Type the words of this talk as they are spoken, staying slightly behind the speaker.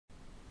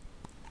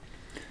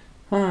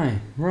Hi,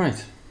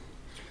 right.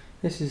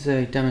 This is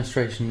a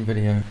demonstration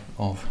video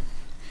of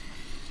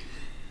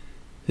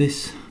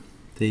this,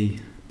 the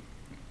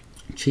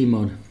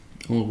Chimod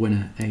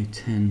All-Winner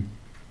A10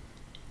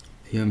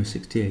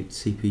 EOMA68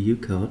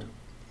 CPU card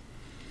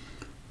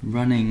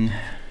running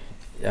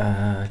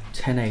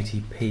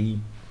 1080p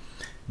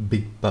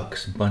Big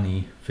Bucks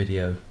Bunny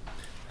video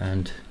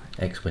and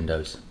X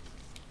Windows.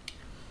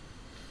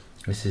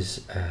 This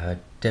is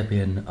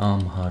Debian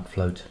ARM hard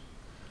float,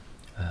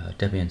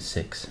 Debian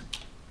 6.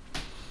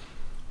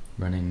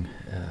 Running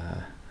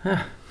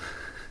on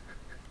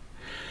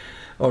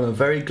a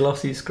very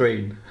glossy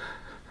screen.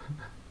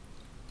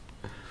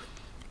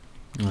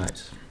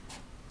 Right.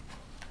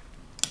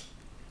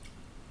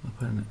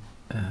 Open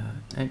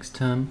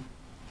Xterm.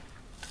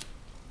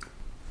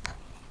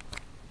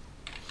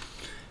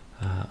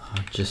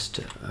 I'll just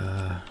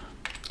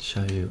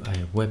show you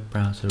a web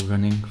browser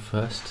running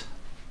first.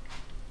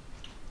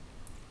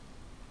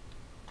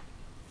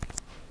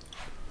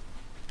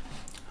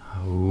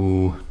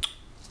 Oh.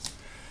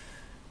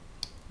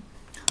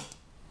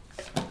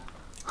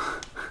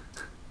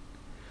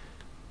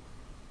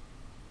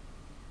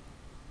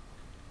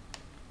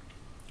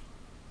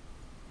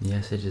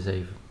 Yes, it is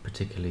a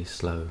particularly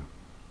slow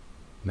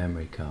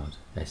memory card,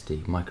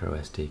 micro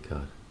SD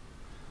card.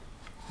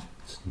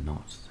 It's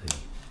not the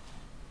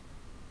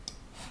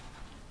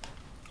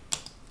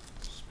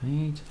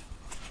speed.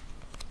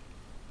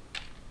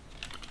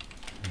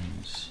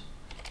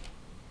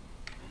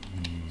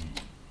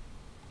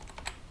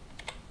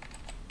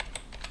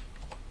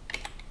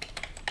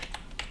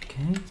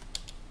 Okay.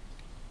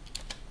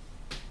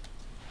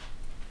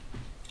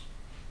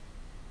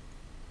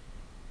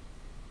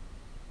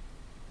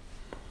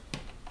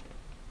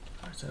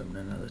 Let's open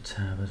another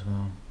tab as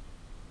well.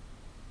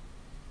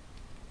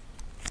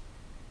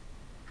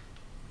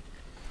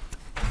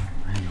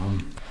 Hang on,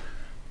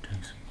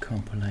 doing some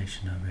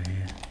compilation over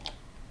here.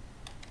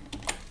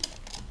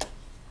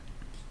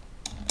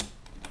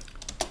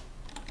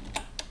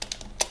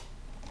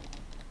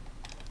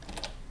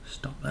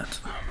 Stop that.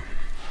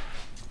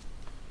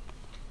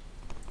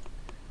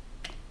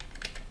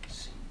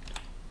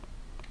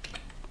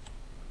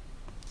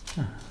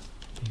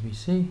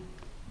 BBC.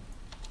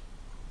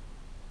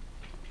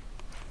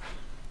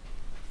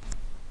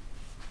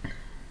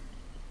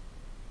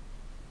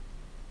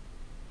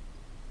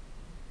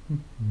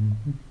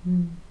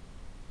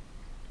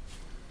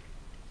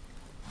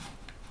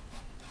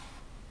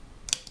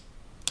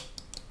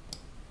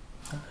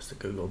 That's the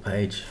Google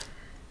page.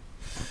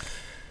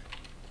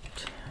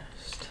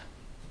 Test.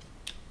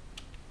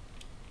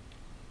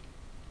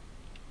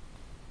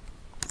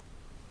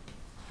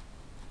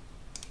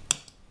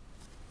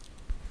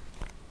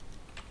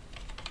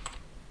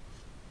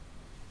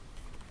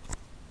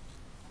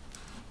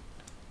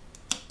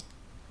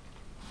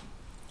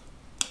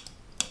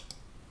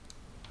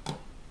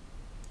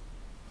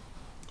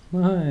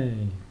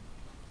 Why?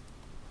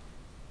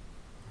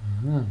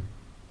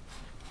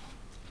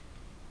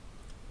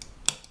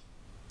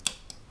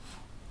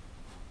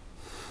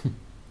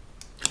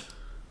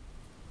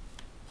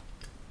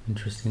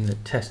 Interesting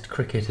that test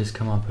cricket has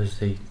come up as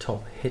the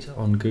top hit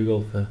on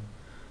Google for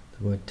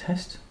the word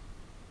test.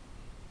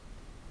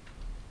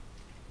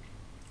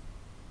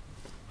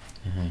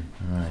 Okay,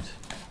 alright,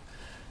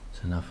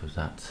 that's enough of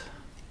that.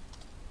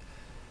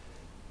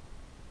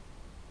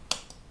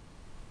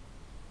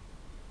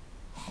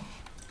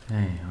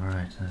 Okay,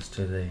 alright, let's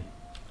do the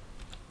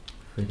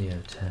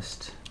video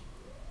test.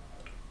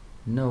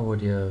 No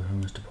audio, I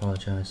must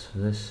apologise for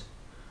this.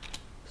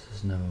 This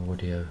is no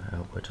audio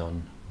output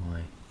on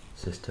my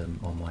system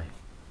or my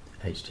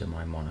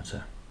HDMI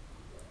monitor.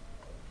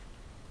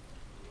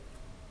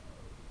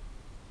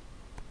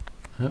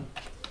 Oh,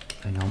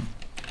 hang on.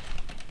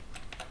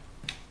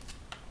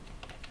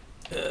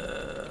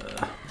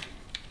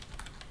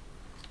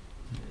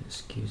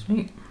 Excuse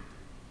me.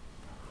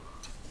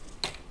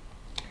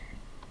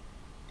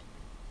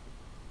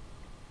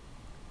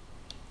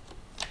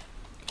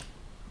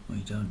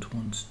 We don't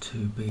want to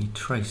be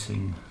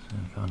tracing, so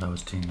I found I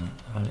was doing that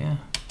earlier.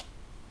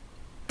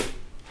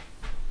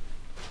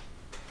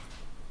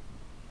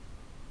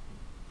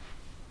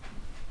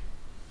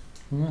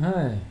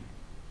 Hey,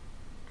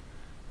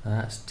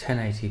 that's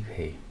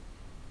 1080p.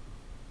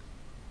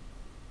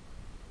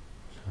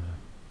 So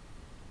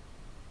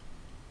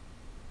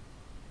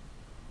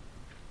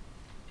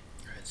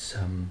it's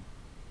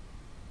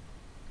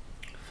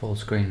full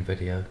screen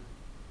video,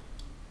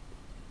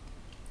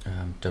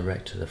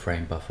 direct to the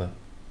frame buffer,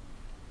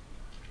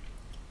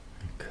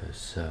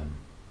 because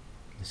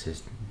this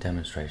is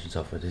demonstration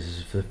software. This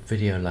is the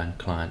VLC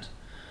client,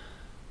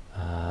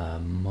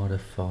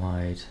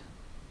 modified.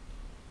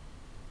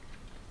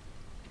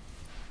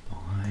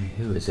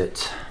 Who is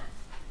it?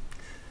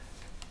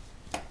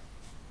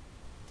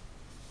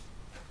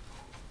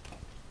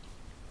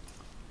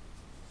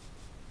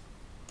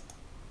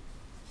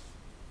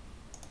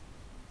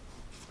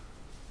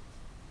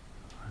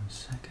 One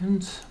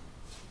second.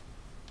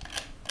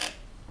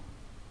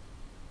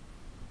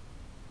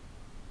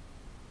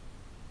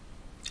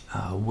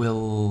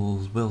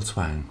 Will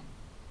Twang.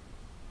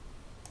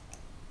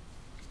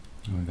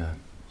 There we go.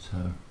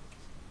 So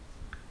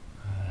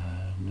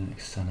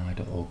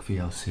linuxsunai.org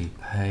VLC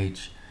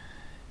page.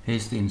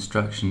 Here's the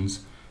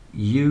instructions.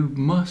 You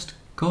must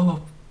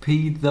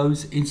copy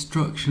those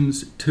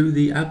instructions to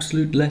the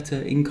absolute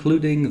letter,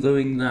 including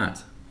doing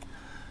that.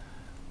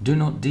 Do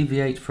not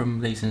deviate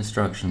from these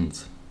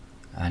instructions,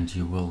 and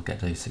you will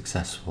get a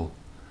successful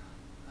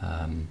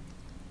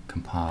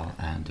compile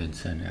and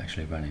insert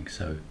actually running.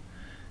 So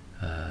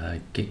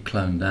git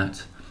clone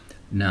that.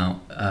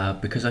 Now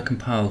because I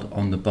compiled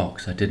on the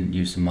box, I didn't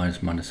use the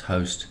 ----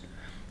 host.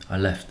 I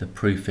left the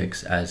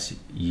prefix as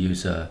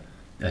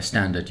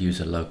standard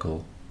user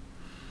local,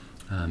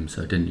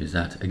 so I didn't use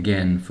that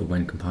again for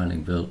when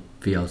compiling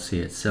VLC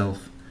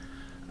itself.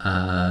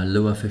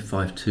 Lua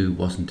 552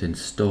 wasn't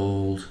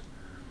installed.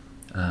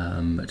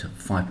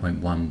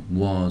 5.1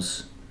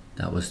 was.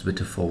 That was the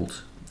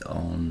default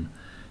on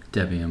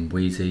Debian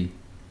Wheezy.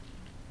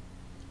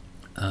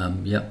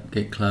 Yep,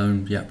 git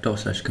clone, yep,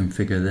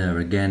 /configure there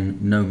again,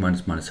 no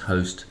 ----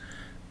 host,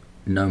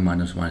 no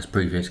 ----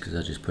 prefix because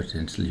I just put it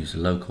into user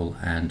local,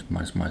 and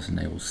 ----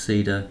 enable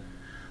cedar,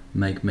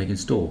 make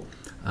install.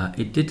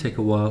 It did take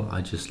a while,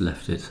 I just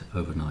left it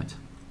overnight.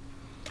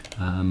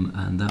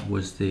 And that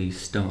was the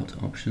start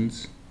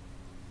options.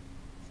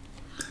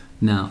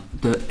 Now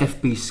the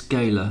FB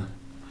scaler,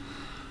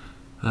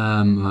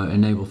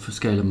 enable for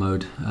scalar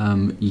mode,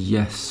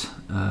 yes,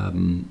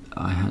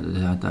 I had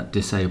that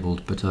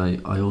disabled, but I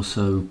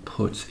also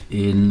put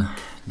in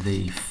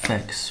the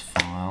fex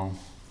file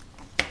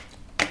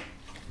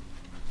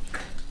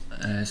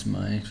as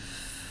my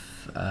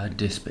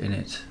disp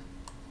init,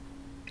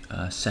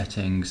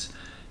 settings,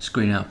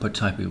 screen output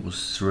type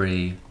equals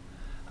 3,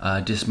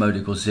 disp mode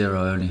equals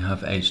 0, I only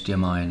have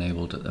HDMI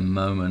enabled at the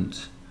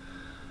moment.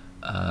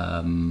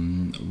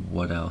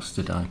 What else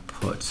did I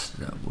put?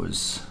 That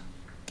was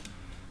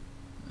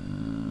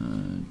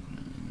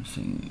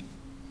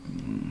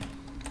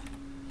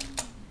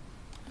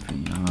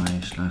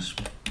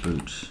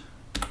vi/boot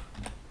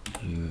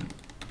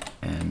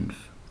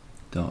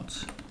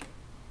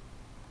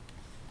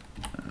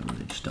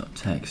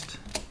rich.text,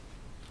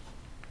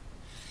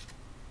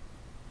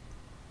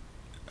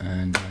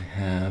 and I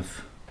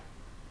have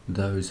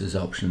those as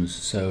options.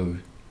 So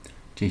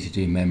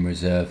GTD mem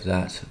reserve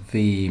that,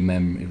 v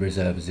mem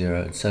reserve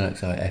 0, and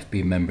Sunxi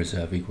FB mem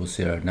reserve equals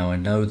 0. Now I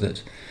know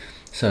that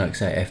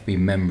Sunxi FB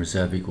mem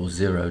reserve equals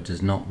 0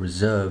 does not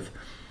reserve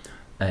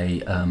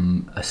a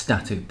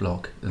static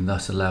block, and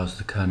thus allows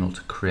the kernel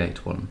to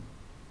create one.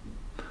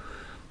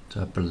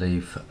 So I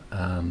believe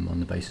on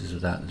the basis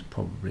of that,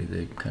 probably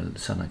the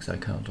Sunxi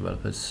kernel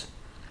developers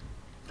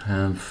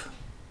have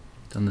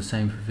done the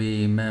same for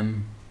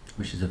vmem,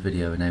 which is a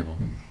video enable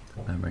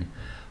memory.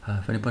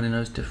 If anybody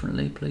knows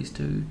differently, please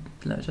do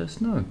let us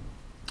know.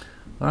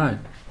 Alright,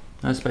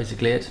 that's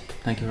basically it.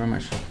 Thank you very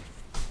much.